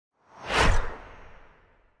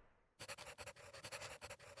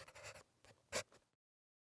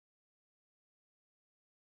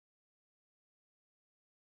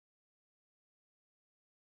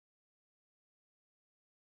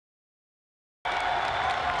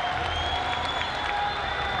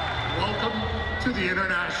to the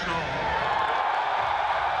International.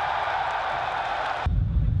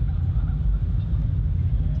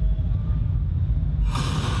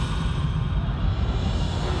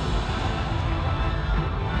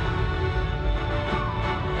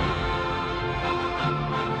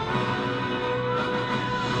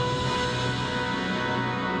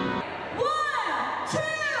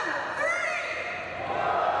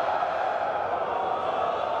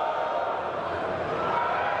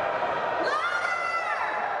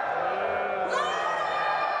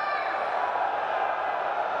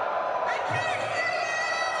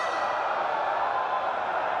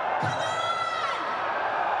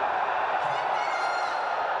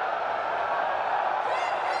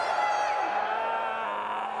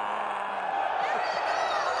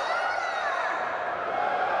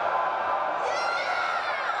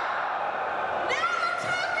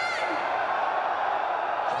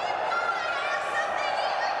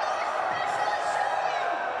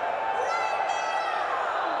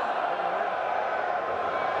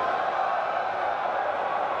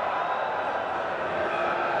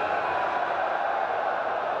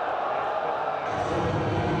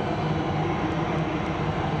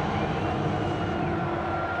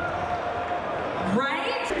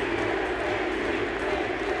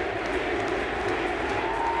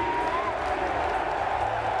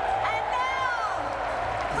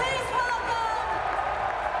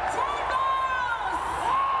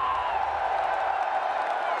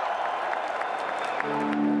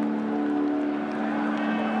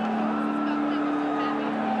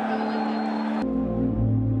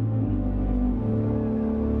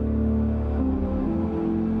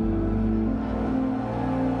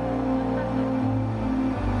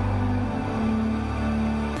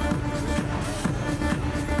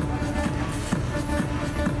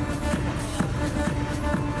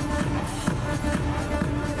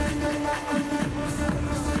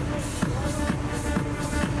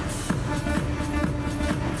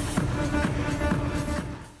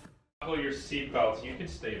 Your seatbelts. You can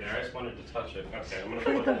stay there. I just wanted to touch it. Okay, I'm gonna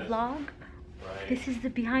For put the this vlog. right. This is the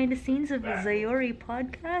behind the scenes of the Zayori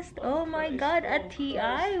podcast. Oh my god, a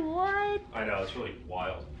TI? What? I know, it's really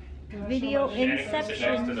wild. Video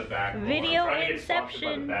inception. Video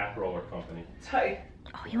inception. The back roller company.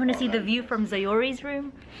 Oh, you want to see the view from Zayori's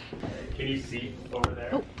room? Can you see over there?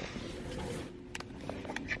 Oh.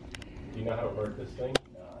 Do you know how to work this thing?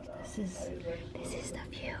 This is the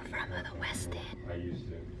view from the West End. I used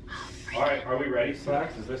to. All right, are we ready,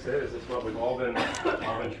 Slacks? Is this it? Is this what we've all been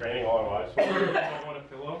training all our lives for? You want a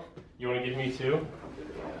pillow? You want to give me two?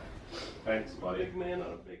 Thanks, buddy. Big man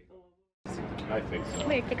on a big. I think so.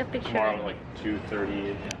 Come here, take a picture. Tomorrow, like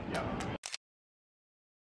 2:30. Yeah.